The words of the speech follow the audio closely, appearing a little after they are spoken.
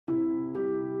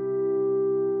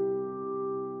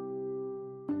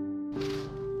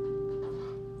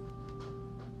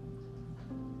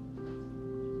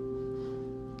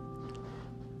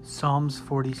Psalms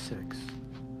 46.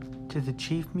 To the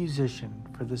chief musician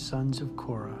for the sons of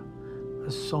Korah,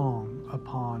 a song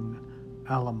upon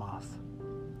Alamoth.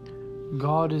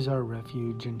 God is our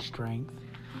refuge and strength,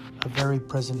 a very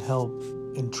present help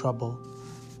in trouble.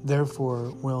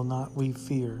 Therefore will not we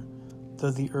fear,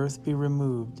 though the earth be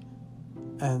removed,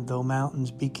 and though mountains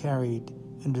be carried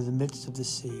into the midst of the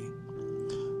sea.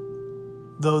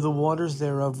 Though the waters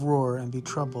thereof roar and be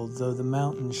troubled, though the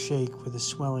mountains shake with the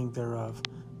swelling thereof.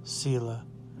 Selah.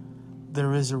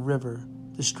 There is a river,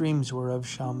 the streams whereof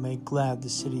shall make glad the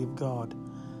city of God,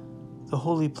 the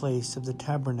holy place of the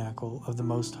tabernacle of the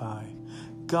Most High.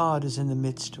 God is in the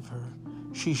midst of her.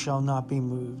 She shall not be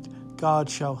moved. God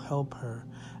shall help her,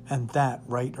 and that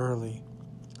right early.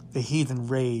 The heathen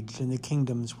raged, and the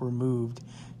kingdoms were moved.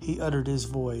 He uttered his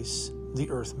voice, the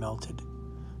earth melted.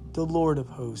 The Lord of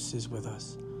hosts is with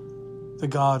us. The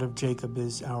God of Jacob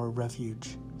is our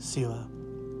refuge. Selah.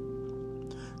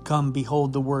 Come,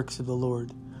 behold the works of the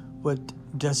Lord, what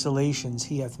desolations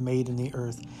he hath made in the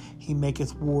earth. He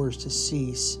maketh wars to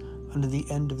cease unto the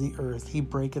end of the earth. He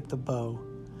breaketh the bow,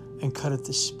 and cutteth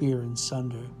the spear in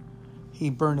sunder.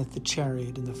 He burneth the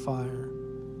chariot in the fire.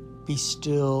 Be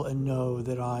still and know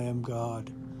that I am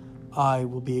God. I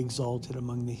will be exalted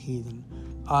among the heathen.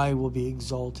 I will be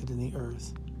exalted in the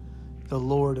earth. The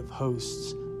Lord of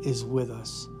hosts is with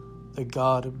us. The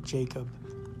God of Jacob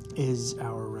is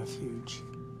our refuge.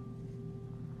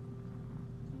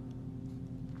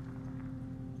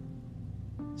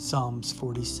 Psalms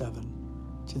 47.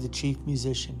 To the chief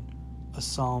musician, a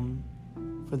psalm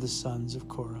for the sons of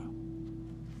Korah.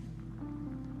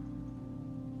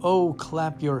 O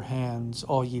clap your hands,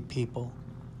 all ye people.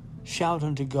 Shout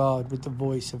unto God with the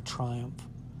voice of triumph.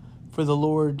 For the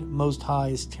Lord Most High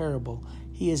is terrible.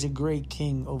 He is a great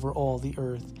king over all the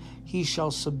earth. He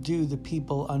shall subdue the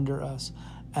people under us,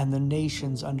 and the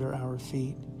nations under our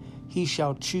feet. He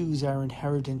shall choose our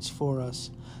inheritance for us,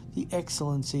 the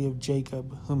excellency of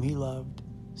Jacob, whom he loved.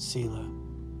 Selah.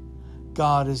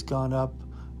 God is gone up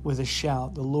with a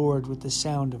shout, the Lord with the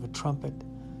sound of a trumpet.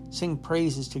 Sing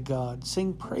praises to God.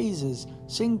 Sing praises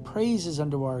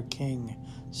unto our King.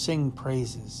 Sing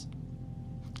praises.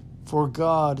 For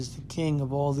God is the King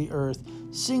of all the earth.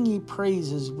 Sing ye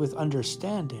praises with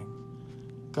understanding.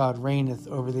 God reigneth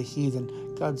over the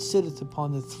heathen. God sitteth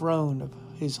upon the throne of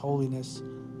his holiness.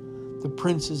 The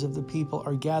princes of the people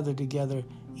are gathered together,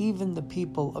 even the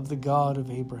people of the God of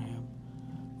Abraham.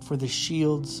 For the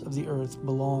shields of the earth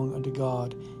belong unto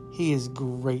God. He is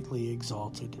greatly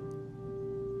exalted.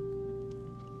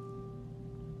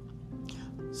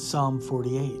 Psalm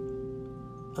 48.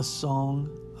 A song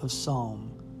of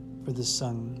psalm for the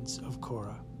sons of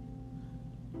Korah.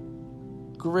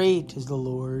 Great is the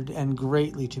Lord, and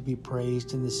greatly to be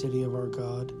praised in the city of our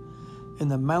God, in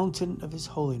the mountain of his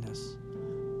holiness.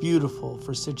 Beautiful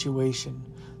for situation.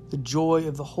 The joy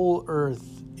of the whole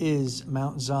earth is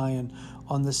Mount Zion,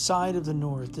 on the side of the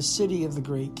north, the city of the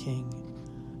great King.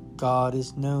 God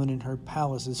is known in her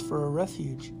palaces for a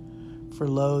refuge. For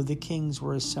lo, the kings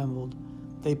were assembled.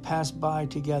 They passed by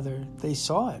together. They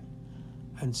saw it,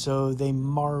 and so they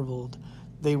marveled.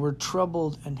 They were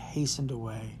troubled and hastened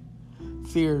away.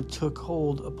 Fear took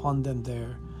hold upon them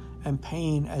there, and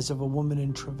pain as of a woman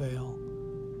in travail.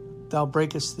 Thou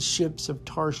breakest the ships of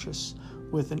Tarshish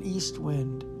with an east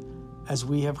wind. As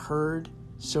we have heard,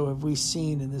 so have we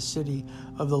seen in the city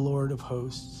of the Lord of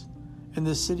hosts. In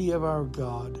the city of our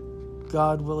God,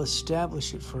 God will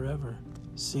establish it forever.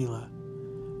 Selah.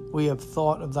 We have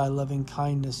thought of thy loving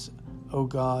kindness, O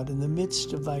God, in the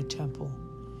midst of thy temple.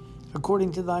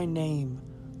 According to thy name,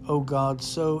 O God,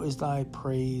 so is thy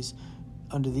praise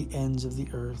unto the ends of the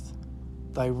earth.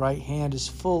 Thy right hand is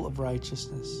full of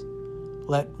righteousness.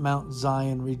 Let Mount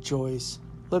Zion rejoice.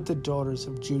 Let the daughters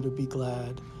of Judah be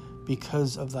glad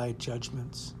because of thy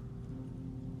judgments.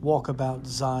 Walk about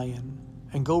Zion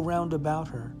and go round about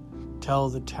her. Tell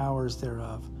the towers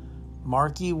thereof.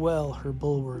 Mark ye well her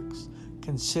bulwarks.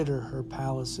 Consider her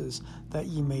palaces, that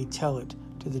ye may tell it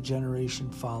to the generation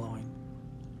following.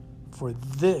 For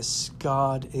this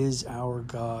God is our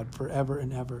God forever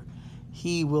and ever.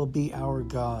 He will be our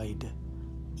guide,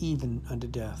 even unto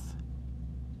death.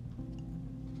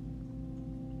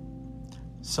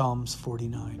 Psalms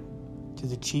 49. To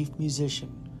the chief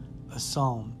musician, a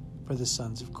psalm for the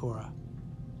sons of Korah.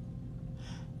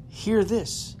 Hear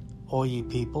this, all ye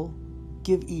people.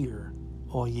 Give ear,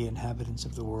 all ye inhabitants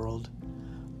of the world.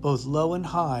 Both low and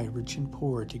high, rich and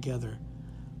poor together.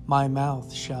 My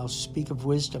mouth shall speak of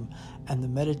wisdom, and the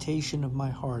meditation of my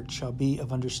heart shall be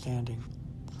of understanding.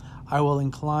 I will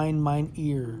incline mine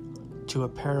ear to a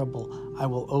parable. I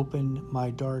will open my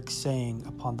dark saying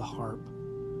upon the harp.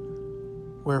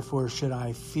 Wherefore should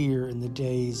I fear in the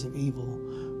days of evil,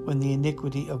 when the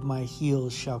iniquity of my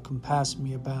heels shall compass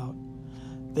me about?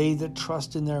 They that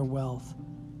trust in their wealth,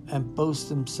 and boast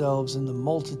themselves in the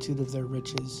multitude of their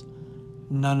riches,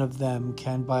 none of them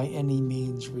can by any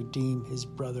means redeem his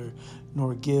brother,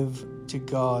 nor give to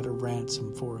God a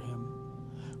ransom for him.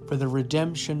 For the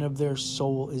redemption of their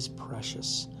soul is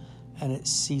precious, and it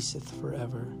ceaseth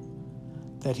forever.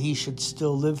 That he should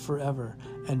still live forever,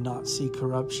 and not see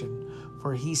corruption.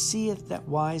 For he seeth that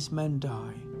wise men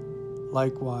die.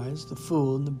 Likewise the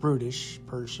fool and the brutish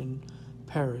person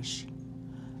perish,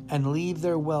 and leave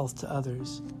their wealth to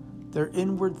others. Their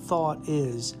inward thought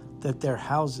is that their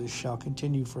houses shall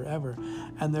continue forever,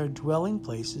 and their dwelling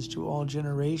places to all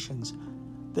generations.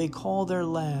 They call their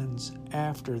lands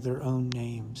after their own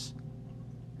names.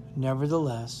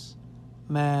 Nevertheless,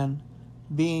 man,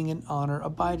 being in honor,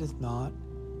 abideth not.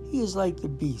 He is like the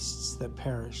beasts that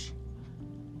perish.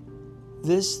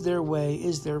 This their way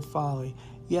is their folly,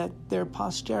 yet their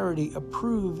posterity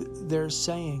approve their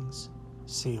sayings.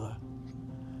 Selah.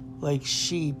 Like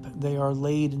sheep they are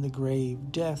laid in the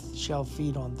grave, death shall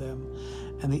feed on them,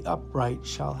 and the upright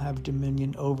shall have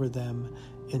dominion over them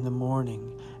in the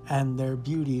morning, and their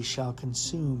beauty shall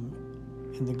consume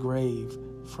in the grave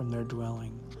from their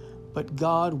dwelling. But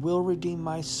God will redeem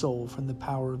my soul from the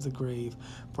power of the grave,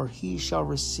 for he shall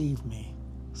receive me.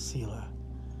 Selah.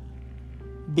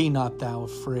 Be not thou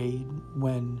afraid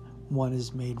when one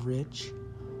is made rich,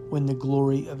 when the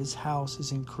glory of his house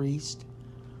is increased.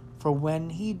 For when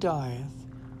he dieth,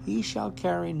 he shall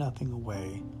carry nothing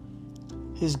away.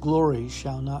 His glory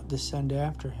shall not descend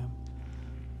after him.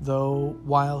 Though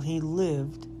while he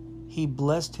lived, he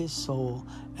blessed his soul,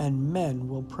 and men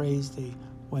will praise thee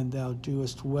when thou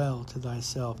doest well to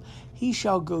thyself. He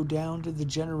shall go down to the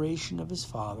generation of his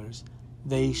fathers.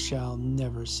 They shall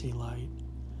never see light.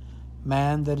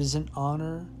 Man that is in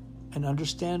honor and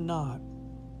understand not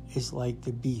is like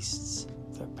the beasts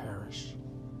that perish.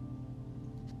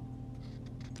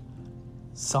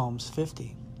 Psalms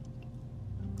 50,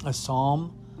 a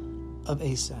psalm of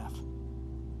Asaph.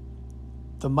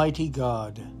 The mighty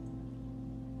God,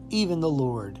 even the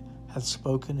Lord, hath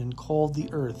spoken and called the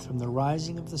earth from the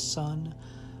rising of the sun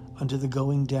unto the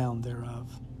going down thereof.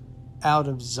 Out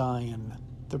of Zion,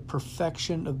 the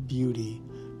perfection of beauty,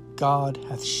 God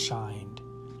hath shined.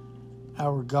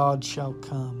 Our God shall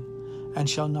come, and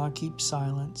shall not keep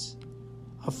silence.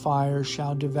 A fire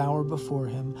shall devour before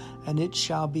him, and it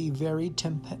shall be very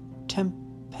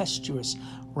tempestuous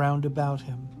round about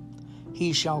him.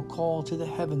 He shall call to the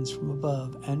heavens from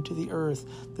above, and to the earth,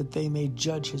 that they may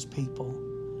judge his people.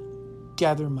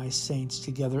 Gather my saints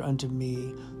together unto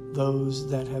me, those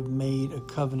that have made a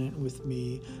covenant with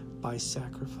me by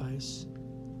sacrifice.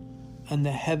 And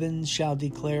the heavens shall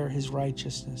declare his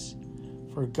righteousness,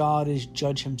 for God is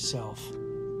judge himself.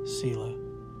 Selah.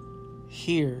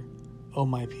 Hear, O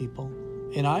my people,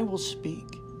 and I will speak.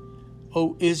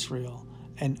 O Israel,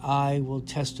 and I will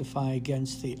testify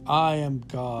against thee. I am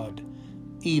God,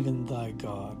 even thy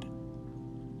God.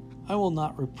 I will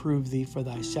not reprove thee for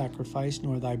thy sacrifice,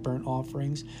 nor thy burnt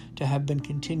offerings, to have been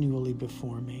continually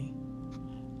before me.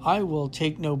 I will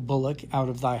take no bullock out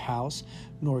of thy house,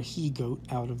 nor he-goat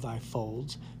out of thy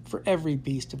folds, for every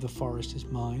beast of the forest is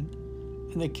mine,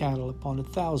 and the cattle upon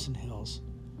 1,000 hills.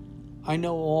 I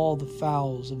know all the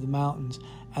fowls of the mountains,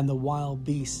 and the wild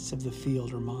beasts of the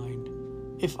field are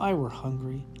mine. If I were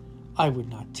hungry, I would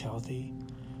not tell thee,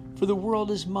 for the world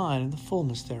is mine and the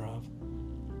fullness thereof.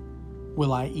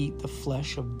 Will I eat the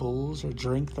flesh of bulls, or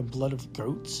drink the blood of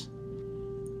goats?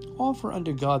 Offer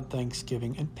unto God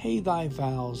thanksgiving, and pay thy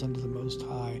vows unto the Most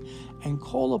High, and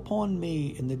call upon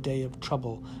me in the day of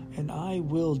trouble, and I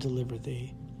will deliver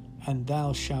thee, and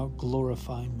thou shalt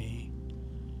glorify me.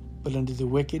 But unto the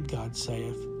wicked God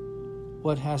saith,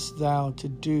 What hast thou to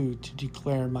do to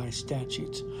declare my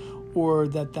statutes, or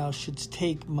that thou shouldst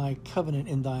take my covenant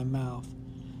in thy mouth,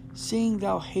 seeing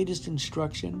thou hatest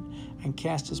instruction, and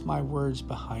castest my words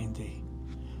behind thee?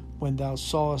 When thou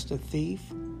sawest a thief,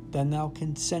 then thou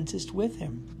consentest with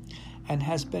him, and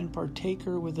hast been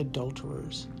partaker with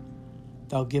adulterers.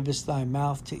 Thou givest thy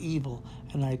mouth to evil,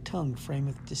 and thy tongue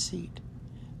frameth deceit.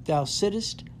 Thou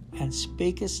sittest and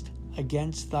spakest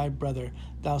against thy brother.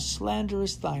 Thou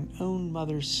slanderest thine own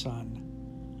mother's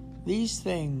son. These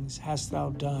things hast thou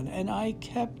done, and I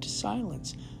kept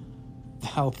silence.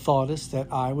 Thou thoughtest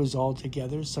that I was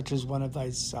altogether such as one of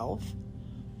thyself?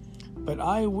 But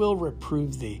I will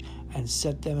reprove thee, and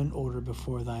set them in order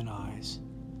before thine eyes.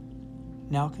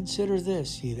 Now consider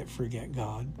this, ye that forget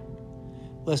God,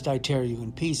 lest I tear you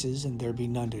in pieces, and there be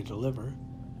none to deliver.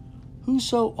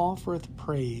 Whoso offereth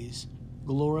praise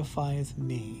glorifieth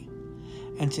me,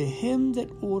 and to him that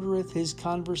ordereth his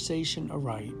conversation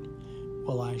aright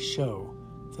will I show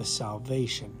the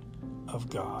salvation of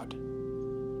God.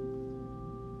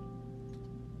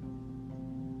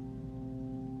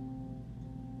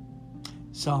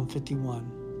 Psalm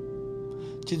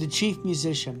 51. To the chief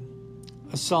musician,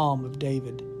 a psalm of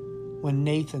David, when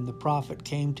Nathan the prophet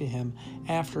came to him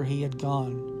after he had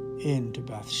gone into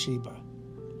Bathsheba.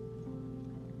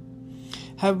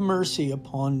 Have mercy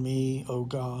upon me, O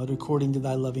God, according to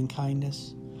thy loving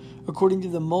kindness. According to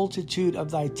the multitude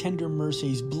of thy tender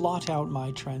mercies, blot out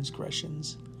my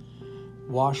transgressions.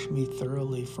 Wash me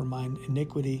thoroughly from mine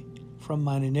iniquity,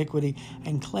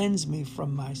 and cleanse me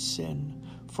from my sin.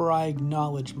 For I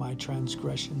acknowledge my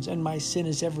transgressions, and my sin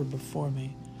is ever before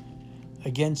me.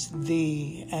 Against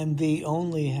thee and thee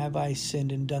only have I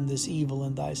sinned and done this evil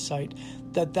in thy sight,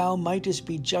 that thou mightest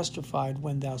be justified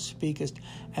when thou speakest,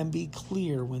 and be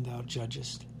clear when thou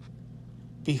judgest.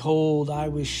 Behold, I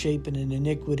was shapen in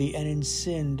iniquity, and in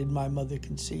sin did my mother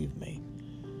conceive me.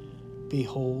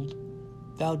 Behold,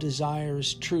 thou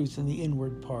desirest truth in the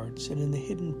inward parts, and in the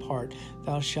hidden part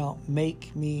thou shalt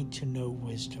make me to know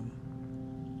wisdom.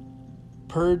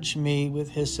 Purge me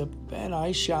with hyssop, and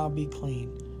I shall be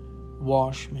clean.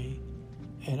 Wash me,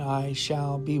 and I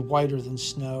shall be whiter than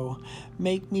snow.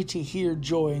 Make me to hear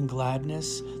joy and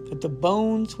gladness, that the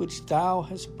bones which thou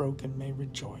hast broken may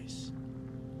rejoice.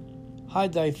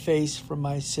 Hide thy face from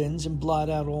my sins, and blot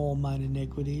out all mine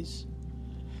iniquities.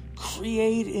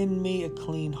 Create in me a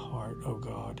clean heart, O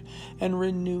God, and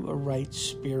renew a right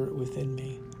spirit within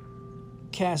me.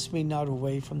 Cast me not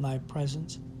away from thy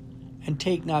presence, and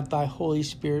take not thy Holy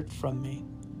Spirit from me.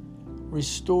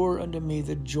 Restore unto me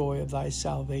the joy of thy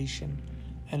salvation,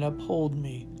 and uphold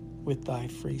me with thy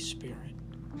free spirit.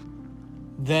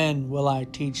 Then will I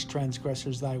teach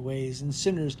transgressors thy ways, and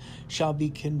sinners shall be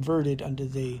converted unto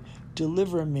thee.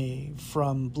 Deliver me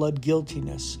from blood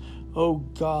guiltiness, O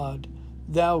God,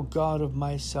 thou God of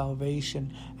my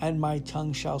salvation, and my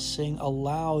tongue shall sing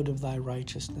aloud of thy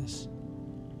righteousness.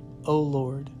 O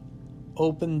Lord,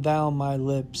 open thou my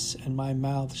lips, and my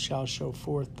mouth shall show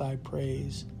forth thy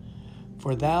praise.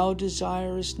 For thou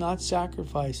desirest not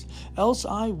sacrifice, else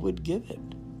I would give it.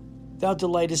 Thou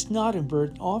delightest not in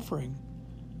burnt offering.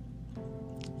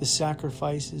 The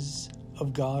sacrifices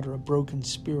of God are a broken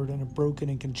spirit and a broken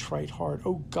and contrite heart.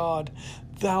 O God,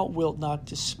 thou wilt not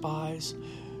despise.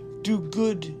 Do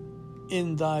good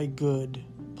in thy good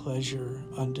pleasure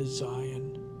unto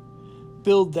Zion.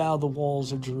 Build thou the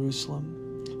walls of Jerusalem.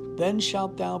 Then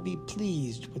shalt thou be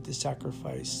pleased with the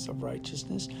sacrifice of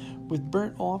righteousness, with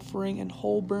burnt offering and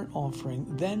whole burnt offering.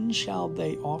 Then shall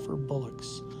they offer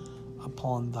bullocks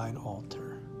upon thine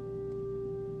altar.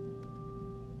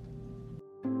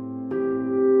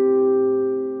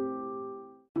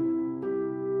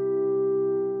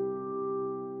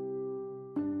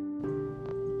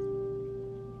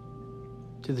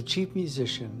 To the chief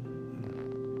musician,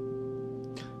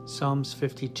 Psalms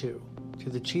 52. To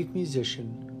the chief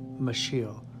musician,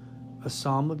 Mashiel, a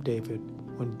psalm of David,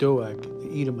 when Doeg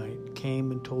the Edomite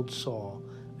came and told Saul,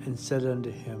 and said unto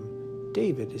him,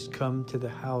 David is come to the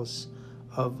house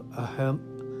of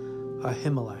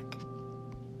Ahimelech.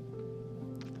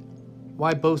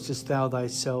 Why boastest thou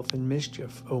thyself in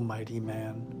mischief, O mighty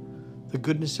man? The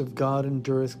goodness of God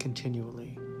endureth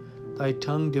continually. Thy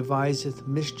tongue deviseth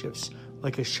mischiefs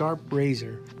like a sharp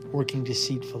razor, working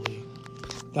deceitfully.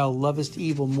 Thou lovest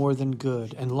evil more than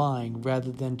good, and lying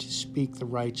rather than to speak the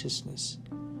righteousness.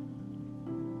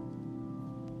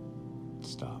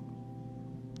 Stop.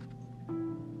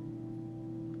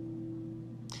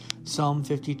 Psalm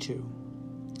 52.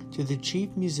 To the chief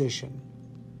musician,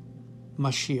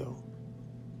 Mashiel,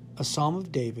 a psalm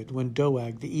of David, when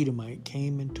Doeg the Edomite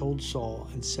came and told Saul,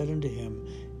 and said unto him,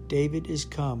 David is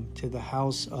come to the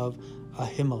house of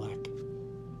Ahimelech.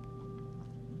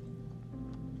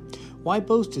 Why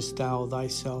boastest thou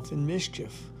thyself in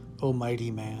mischief, O mighty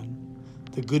man?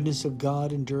 The goodness of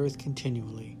God endureth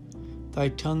continually. Thy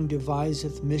tongue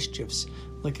deviseth mischiefs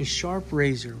like a sharp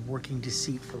razor, working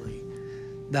deceitfully.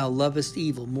 Thou lovest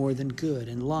evil more than good,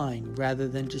 and lying rather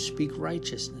than to speak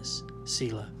righteousness.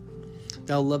 Selah.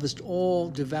 Thou lovest all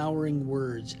devouring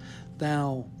words.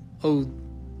 Thou, O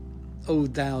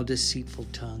thou deceitful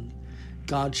tongue.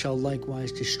 God shall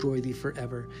likewise destroy thee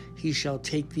forever. He shall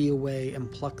take thee away,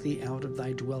 and pluck thee out of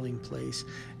thy dwelling place,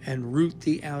 and root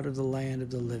thee out of the land of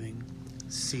the living.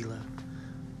 Selah.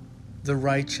 The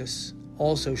righteous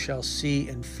also shall see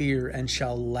and fear, and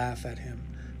shall laugh at him.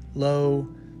 Lo,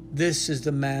 this is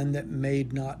the man that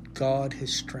made not God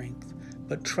his strength,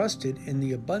 but trusted in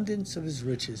the abundance of his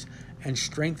riches, and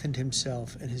strengthened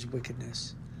himself in his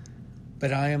wickedness.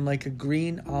 But I am like a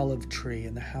green olive tree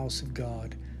in the house of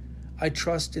God. I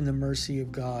trust in the mercy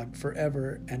of God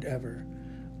forever and ever.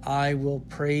 I will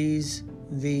praise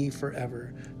thee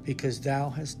forever, because thou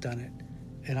hast done it,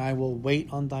 and I will wait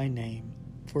on thy name,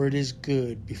 for it is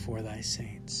good before thy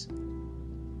saints.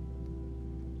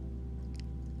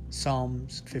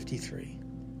 Psalms 53.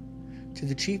 To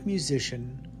the chief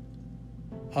musician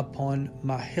upon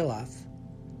Mahilath,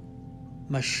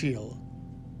 Mashiel,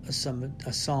 a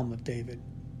psalm of David.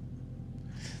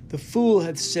 The fool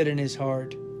hath said in his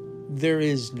heart, there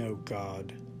is no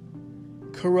God.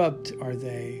 Corrupt are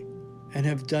they, and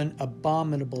have done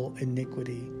abominable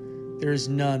iniquity. There is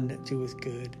none that doeth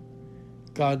good.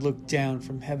 God looked down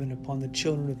from heaven upon the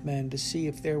children of men to see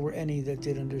if there were any that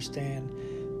did understand,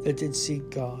 that did seek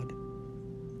God.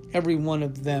 Every one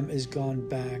of them is gone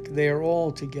back. They are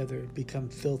all together become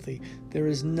filthy. There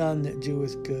is none that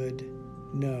doeth good,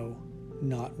 no,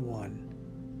 not one.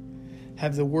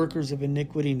 Have the workers of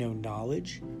iniquity no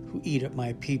knowledge, who eat up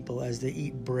my people as they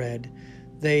eat bread?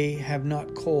 They have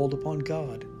not called upon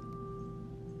God.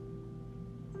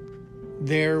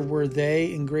 There were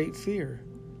they in great fear,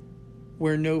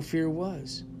 where no fear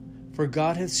was. For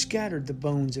God hath scattered the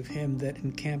bones of him that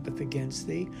encampeth against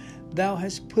thee. Thou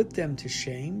hast put them to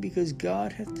shame, because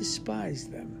God hath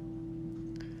despised them.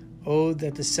 O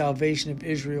that the salvation of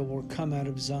Israel were come out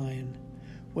of Zion,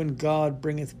 when God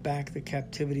bringeth back the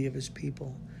captivity of his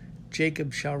people.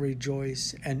 Jacob shall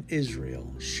rejoice, and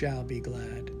Israel shall be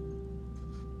glad.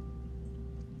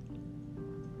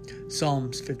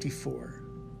 Psalms 54.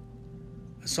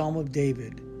 A psalm of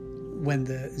David, when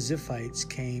the Ziphites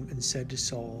came and said to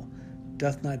Saul,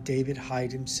 doth not David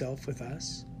hide himself with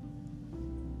us?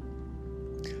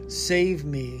 Save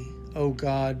me, O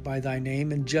God, by thy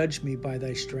name, and judge me by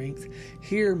thy strength.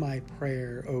 Hear my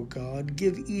prayer, O God.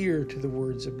 Give ear to the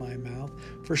words of my mouth.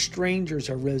 For strangers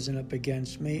are risen up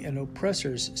against me, and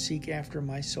oppressors seek after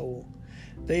my soul.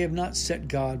 They have not set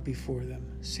God before them.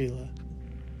 Selah.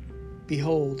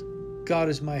 Behold, God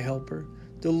is my helper.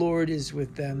 The Lord is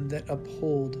with them that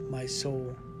uphold my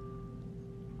soul.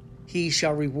 He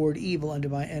shall reward evil unto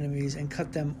my enemies, and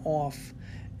cut them off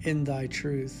in thy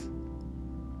truth.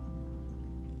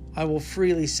 I will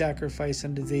freely sacrifice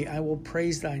unto thee. I will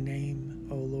praise thy name,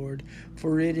 O Lord,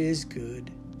 for it is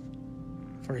good.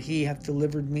 For he hath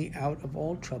delivered me out of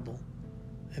all trouble,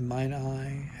 and mine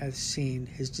eye hath seen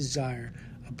his desire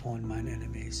upon mine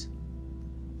enemies.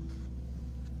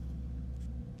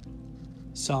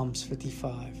 Psalms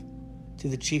 55. To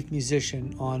the chief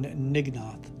musician on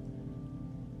Nignath,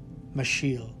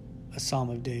 Mashiel, a psalm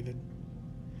of David.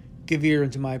 Give ear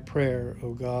unto my prayer,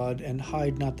 O God, and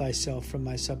hide not thyself from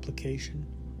my supplication.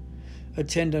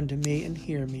 Attend unto me and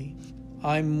hear me.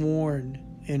 I mourn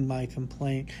in my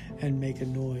complaint and make a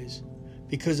noise,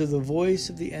 because of the voice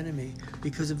of the enemy,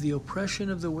 because of the oppression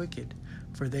of the wicked.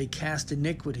 For they cast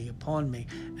iniquity upon me,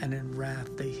 and in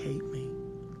wrath they hate me.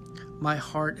 My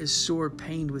heart is sore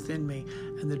pained within me,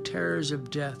 and the terrors of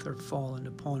death are fallen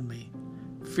upon me.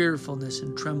 Fearfulness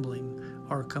and trembling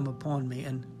are come upon me,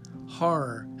 and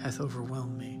horror hath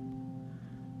overwhelmed me.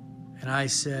 And I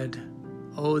said,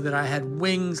 Oh, that I had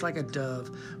wings like a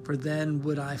dove, for then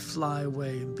would I fly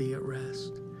away and be at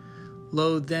rest.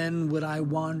 Lo, then would I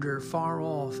wander far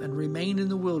off and remain in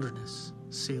the wilderness.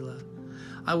 Selah.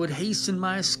 I would hasten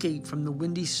my escape from the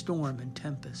windy storm and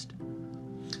tempest.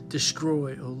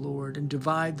 Destroy, O Lord, and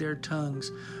divide their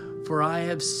tongues, for I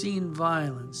have seen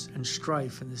violence and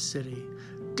strife in the city.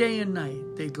 Day and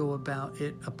night they go about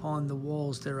it upon the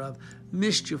walls thereof.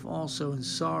 Mischief also and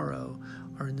sorrow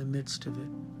are in the midst of it.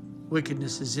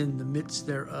 Wickedness is in the midst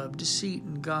thereof. Deceit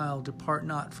and guile depart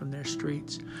not from their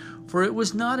streets. For it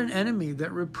was not an enemy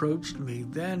that reproached me.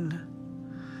 Then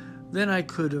I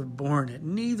could have borne it.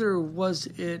 Neither was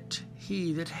it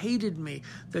he that hated me,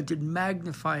 that did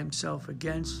magnify himself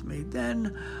against me.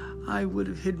 Then I would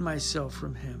have hid myself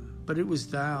from him. But it was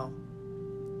thou,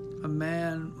 a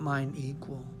man mine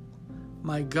equal,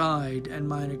 my guide and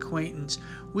mine acquaintance.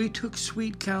 We took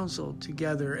sweet counsel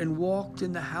together, and walked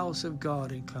in the house of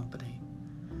God in company.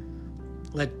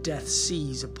 Let death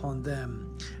seize upon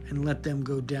them, and let them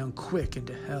go down quick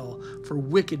into hell, for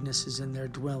wickedness is in their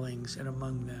dwellings and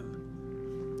among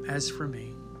them. As for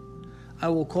me, I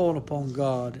will call upon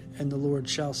God, and the Lord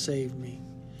shall save me.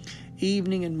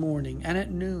 Evening and morning, and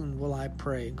at noon will I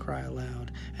pray and cry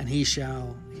aloud, and he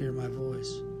shall hear my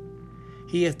voice.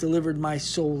 He hath delivered my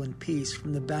soul in peace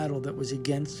from the battle that was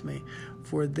against me,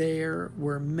 for there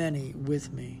were many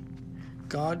with me.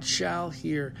 God shall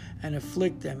hear and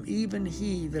afflict them, even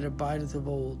he that abideth of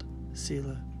old.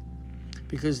 Selah.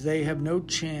 Because they have no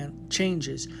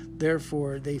changes,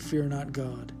 therefore they fear not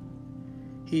God.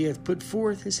 He hath put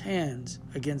forth his hands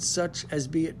against such as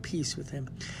be at peace with him.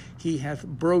 He hath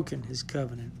broken his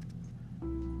covenant.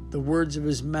 The words of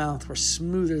his mouth were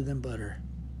smoother than butter,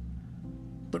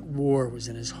 but war was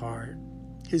in his heart.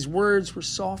 His words were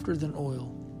softer than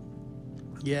oil,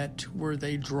 yet were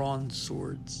they drawn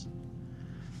swords.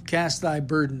 Cast thy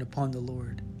burden upon the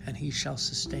Lord, and he shall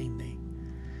sustain thee.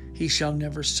 He shall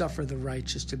never suffer the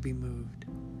righteous to be moved.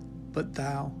 But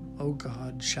thou, O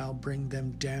God, shalt bring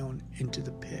them down into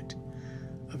the pit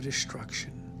of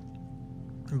destruction.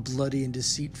 And bloody and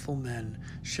deceitful men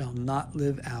shall not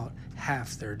live out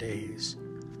half their days.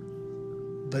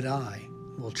 But I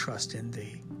will trust in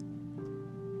thee.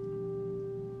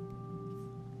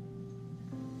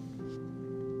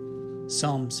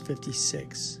 Psalms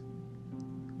 56.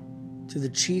 To the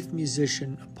chief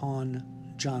musician upon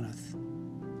Jonath,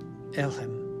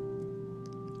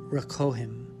 Elhem,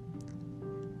 Rechoim,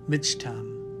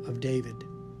 Michtam of David,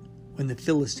 when the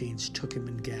Philistines took him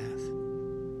in Gath.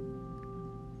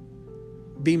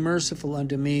 Be merciful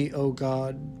unto me, O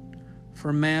God,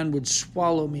 for man would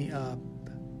swallow me up.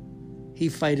 He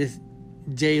fighteth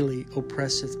daily,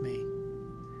 oppresseth me.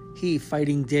 He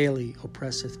fighting daily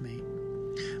oppresseth me.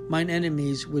 Mine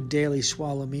enemies would daily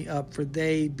swallow me up, for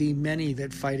they be many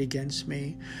that fight against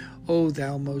me, O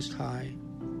thou Most High.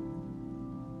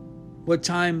 What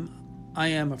time I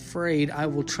am afraid, I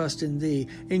will trust in thee.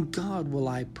 In God will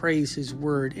I praise his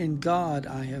word. In God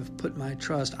I have put my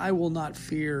trust. I will not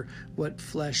fear what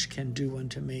flesh can do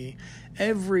unto me.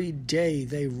 Every day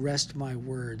they wrest my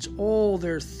words. All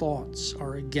their thoughts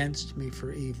are against me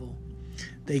for evil.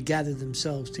 They gather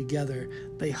themselves together.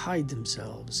 They hide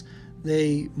themselves.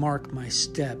 They mark my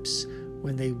steps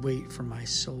when they wait for my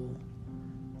soul.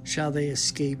 Shall they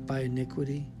escape by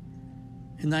iniquity?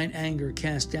 In thine anger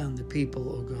cast down the people,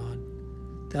 O God.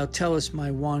 Thou tellest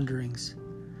my wanderings.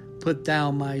 Put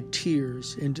thou my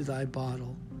tears into thy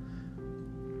bottle.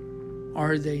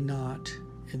 Are they not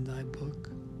in thy book?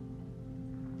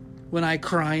 When I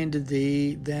cry unto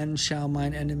thee, then shall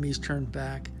mine enemies turn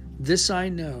back. This I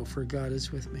know, for God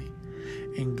is with me.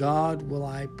 In God will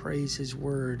I praise his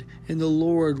word. In the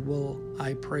Lord will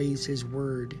I praise his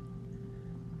word.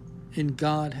 In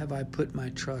God have I put my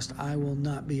trust. I will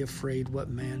not be afraid what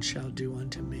man shall do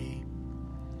unto me.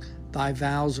 Thy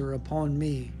vows are upon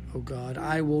me, O God.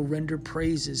 I will render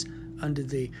praises unto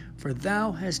thee, for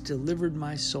thou hast delivered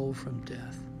my soul from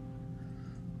death.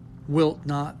 Wilt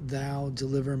not thou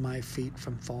deliver my feet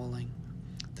from falling,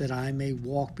 that I may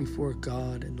walk before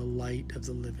God in the light of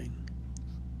the living?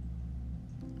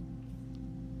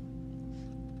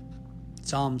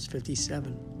 Psalms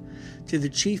 57. To the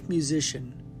chief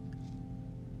musician,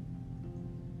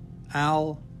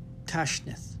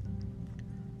 Al-Tashnith,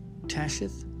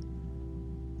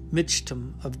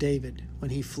 Michtam of David,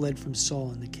 when he fled from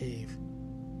Saul in the cave.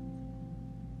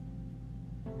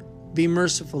 Be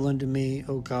merciful unto me,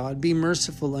 O God, be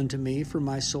merciful unto me, for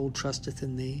my soul trusteth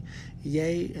in thee.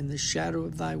 Yea, in the shadow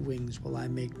of thy wings will I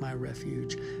make my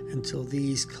refuge, until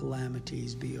these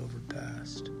calamities be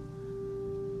overpast.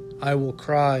 I will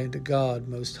cry unto God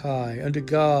Most High, unto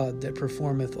God that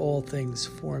performeth all things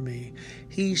for me.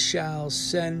 He shall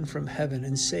send from heaven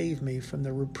and save me from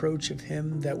the reproach of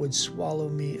him that would swallow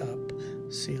me up.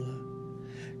 Selah.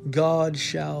 God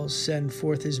shall send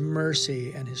forth his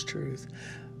mercy and his truth.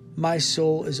 My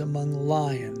soul is among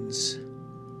lions,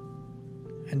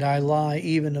 and I lie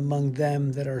even among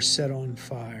them that are set on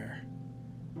fire.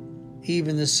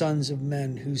 Even the sons of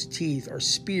men whose teeth are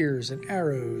spears and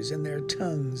arrows, and their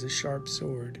tongues a sharp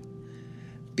sword.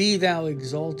 Be thou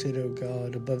exalted, O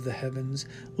God, above the heavens.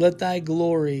 Let thy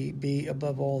glory be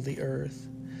above all the earth.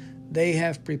 They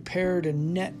have prepared a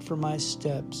net for my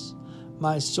steps.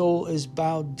 My soul is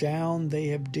bowed down. They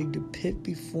have digged a pit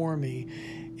before me,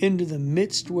 into the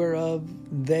midst whereof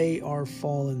they are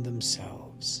fallen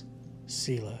themselves.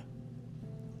 Selah.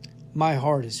 My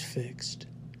heart is fixed.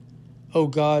 O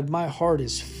God, my heart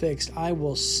is fixed. I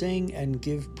will sing and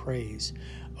give praise.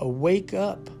 Awake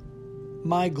up,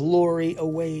 my glory,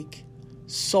 awake.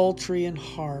 Psaltery and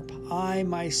harp, I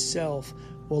myself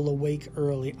will awake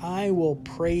early. I will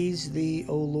praise thee,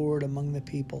 O Lord, among the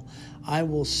people. I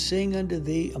will sing unto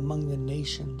thee among the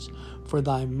nations. For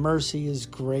thy mercy is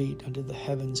great unto the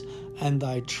heavens, and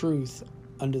thy truth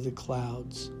unto the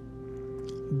clouds.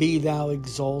 Be thou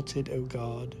exalted, O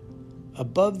God,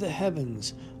 above the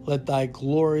heavens. Let thy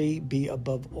glory be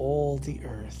above all the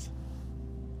earth.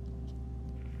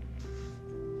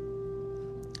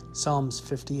 Psalms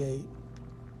 58.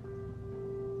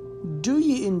 Do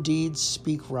ye indeed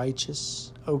speak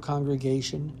righteous, O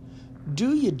congregation?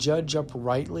 Do ye judge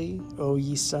uprightly, O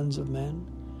ye sons of men?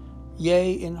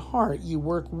 Yea, in heart ye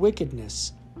work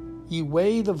wickedness. Ye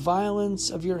weigh the violence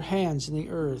of your hands in the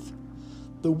earth.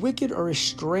 The wicked are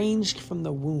estranged from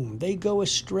the womb. They go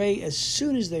astray as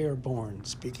soon as they are born,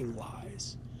 speaking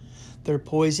lies. Their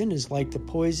poison is like the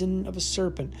poison of a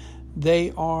serpent.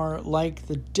 They are like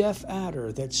the deaf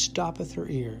adder that stoppeth her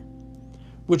ear,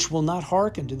 which will not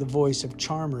hearken to the voice of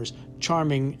charmers,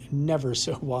 charming never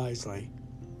so wisely.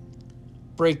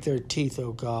 Break their teeth,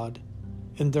 O God.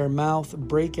 In their mouth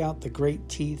break out the great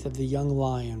teeth of the young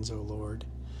lions, O Lord.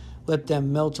 Let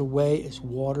them melt away as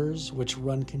waters which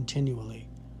run continually.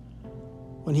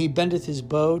 When he bendeth his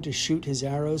bow to shoot his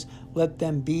arrows, let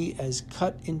them be as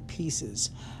cut in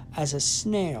pieces, as a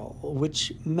snail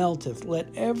which melteth. Let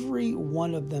every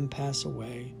one of them pass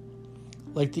away,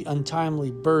 like the untimely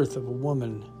birth of a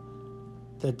woman,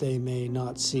 that they may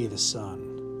not see the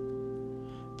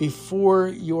sun. Before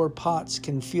your pots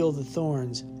can feel the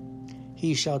thorns,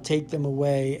 he shall take them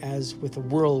away as with a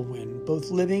whirlwind, both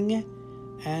living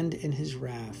and in his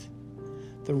wrath.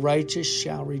 The righteous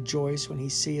shall rejoice when he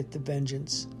seeth the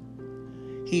vengeance.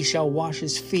 He shall wash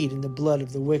his feet in the blood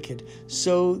of the wicked,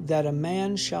 so that a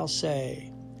man shall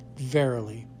say,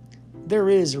 Verily, there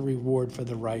is a reward for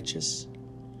the righteous.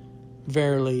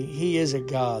 Verily, he is a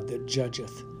God that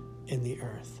judgeth in the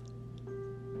earth.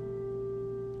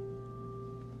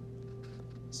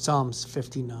 Psalms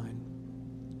 59.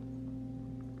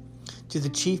 To the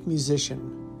chief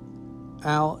musician,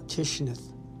 Al-Tishnith,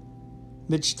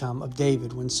 Michtam of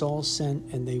David, when Saul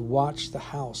sent and they watched the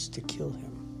house to kill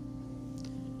him.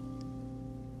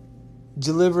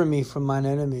 Deliver me from mine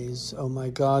enemies, O my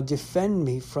God. Defend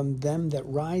me from them that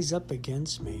rise up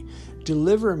against me.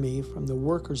 Deliver me from the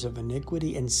workers of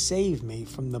iniquity, and save me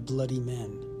from the bloody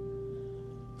men.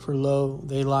 For lo,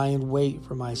 they lie in wait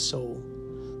for my soul.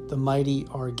 The mighty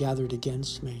are gathered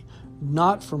against me,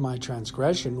 not for my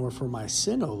transgression nor for my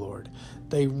sin, O Lord.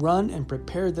 They run and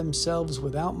prepare themselves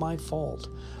without my fault.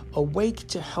 Awake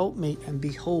to help me, and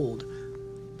behold,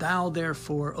 thou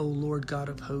therefore, O Lord God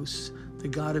of hosts, the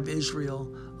God of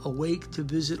Israel, awake to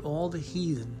visit all the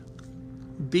heathen.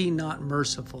 Be not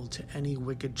merciful to any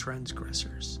wicked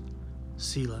transgressors.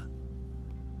 Selah.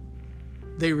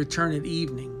 They return at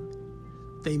evening.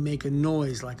 They make a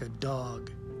noise like a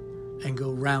dog, and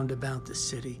go round about the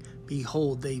city.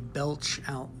 Behold, they belch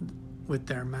out with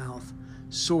their mouth.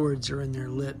 Swords are in their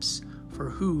lips, for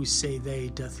who, say they,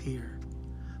 doth hear?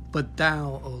 But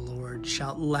thou, O Lord,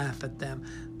 shalt laugh at them.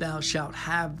 Thou shalt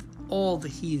have all the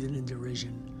heathen in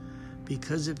derision.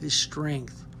 Because of his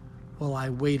strength will I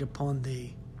wait upon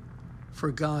thee,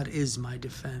 for God is my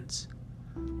defense.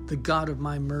 The God of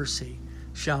my mercy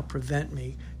shall prevent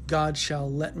me. God shall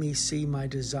let me see my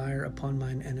desire upon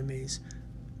mine enemies.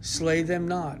 Slay them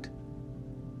not,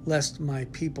 lest my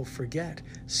people forget.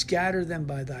 Scatter them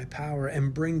by thy power,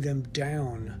 and bring them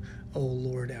down, O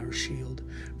Lord, our shield.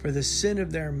 For the sin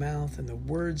of their mouth and the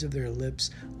words of their lips,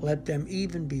 let them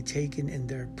even be taken in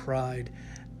their pride,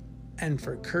 and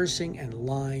for cursing and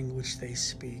lying which they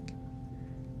speak.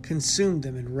 Consume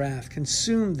them in wrath,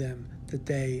 consume them, that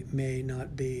they may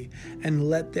not be, and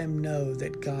let them know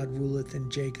that God ruleth in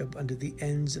Jacob unto the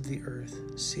ends of the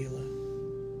earth. Selah.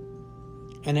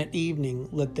 And at evening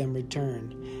let them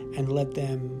return, and let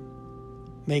them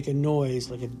make a noise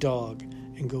like a dog,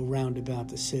 and go round about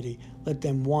the city. Let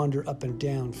them wander up and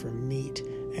down for meat,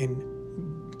 and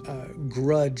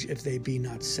grudge if they be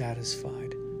not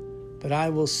satisfied. But I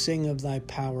will sing of thy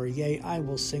power, yea, I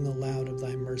will sing aloud of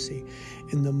thy mercy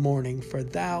in the morning, for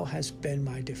thou hast been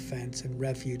my defense and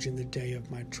refuge in the day of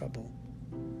my trouble.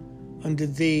 Unto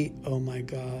thee, O my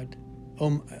God,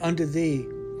 unto thee,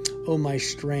 O my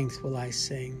strength, will I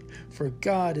sing, for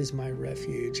God is my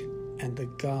refuge and the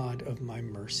God of my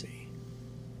mercy.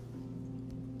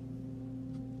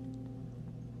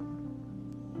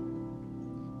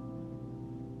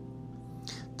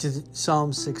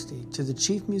 Psalm 60, to the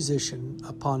chief musician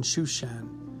upon Shushan,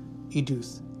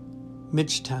 Eduth,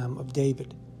 Michtam of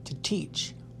David, to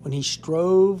teach, when he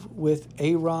strove with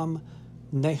Aram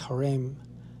Naharaim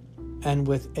and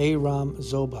with Aram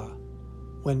Zobah,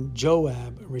 when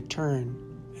Joab returned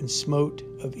and smote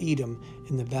of Edom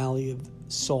in the valley of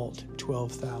Salt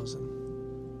 12,000.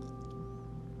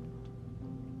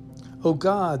 O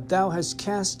God, thou hast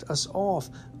cast us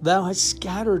off, thou hast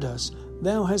scattered us,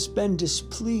 thou hast been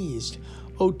displeased.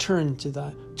 O turn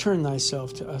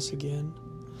thyself to us again.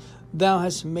 Thou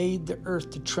hast made the earth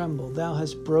to tremble, thou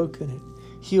hast broken it.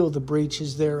 Heal the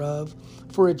breaches thereof,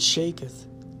 for it shaketh.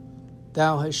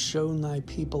 Thou hast shown thy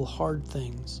people hard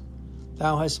things.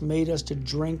 Thou hast made us to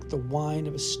drink the wine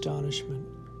of astonishment.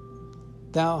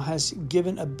 Thou hast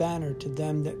given a banner to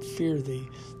them that fear thee,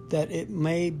 that it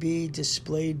may be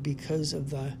displayed because of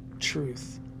thy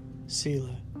truth.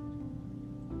 Selah.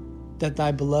 that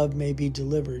thy beloved may be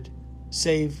delivered.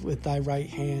 Save with thy right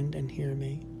hand and hear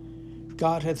me.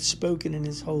 God hath spoken in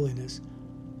his holiness.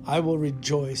 I will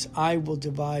rejoice. I will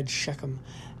divide Shechem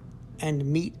and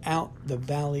mete out the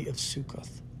valley of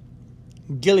Succoth.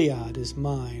 Gilead is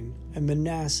mine, and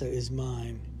Manasseh is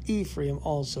mine. Ephraim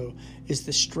also is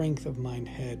the strength of mine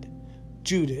head.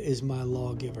 Judah is my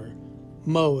lawgiver.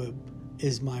 Moab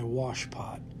is my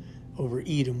washpot. Over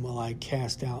Edom will I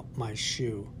cast out my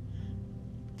shoe.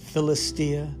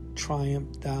 Philistia,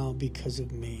 triumph thou because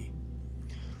of me.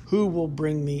 Who will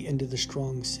bring me into the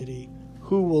strong city?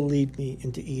 Who will lead me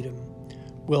into Edom?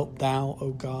 Wilt thou, O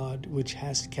God, which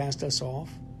hast cast us off?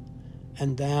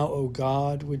 And thou, O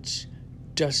God, which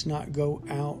dost not go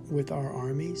out with our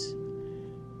armies?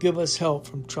 Give us help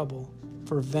from trouble,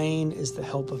 for vain is the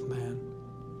help of man.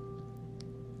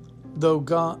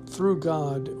 Through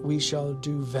God we shall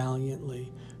do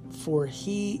valiantly, for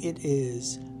he it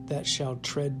is that shall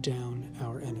tread down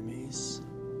our enemies.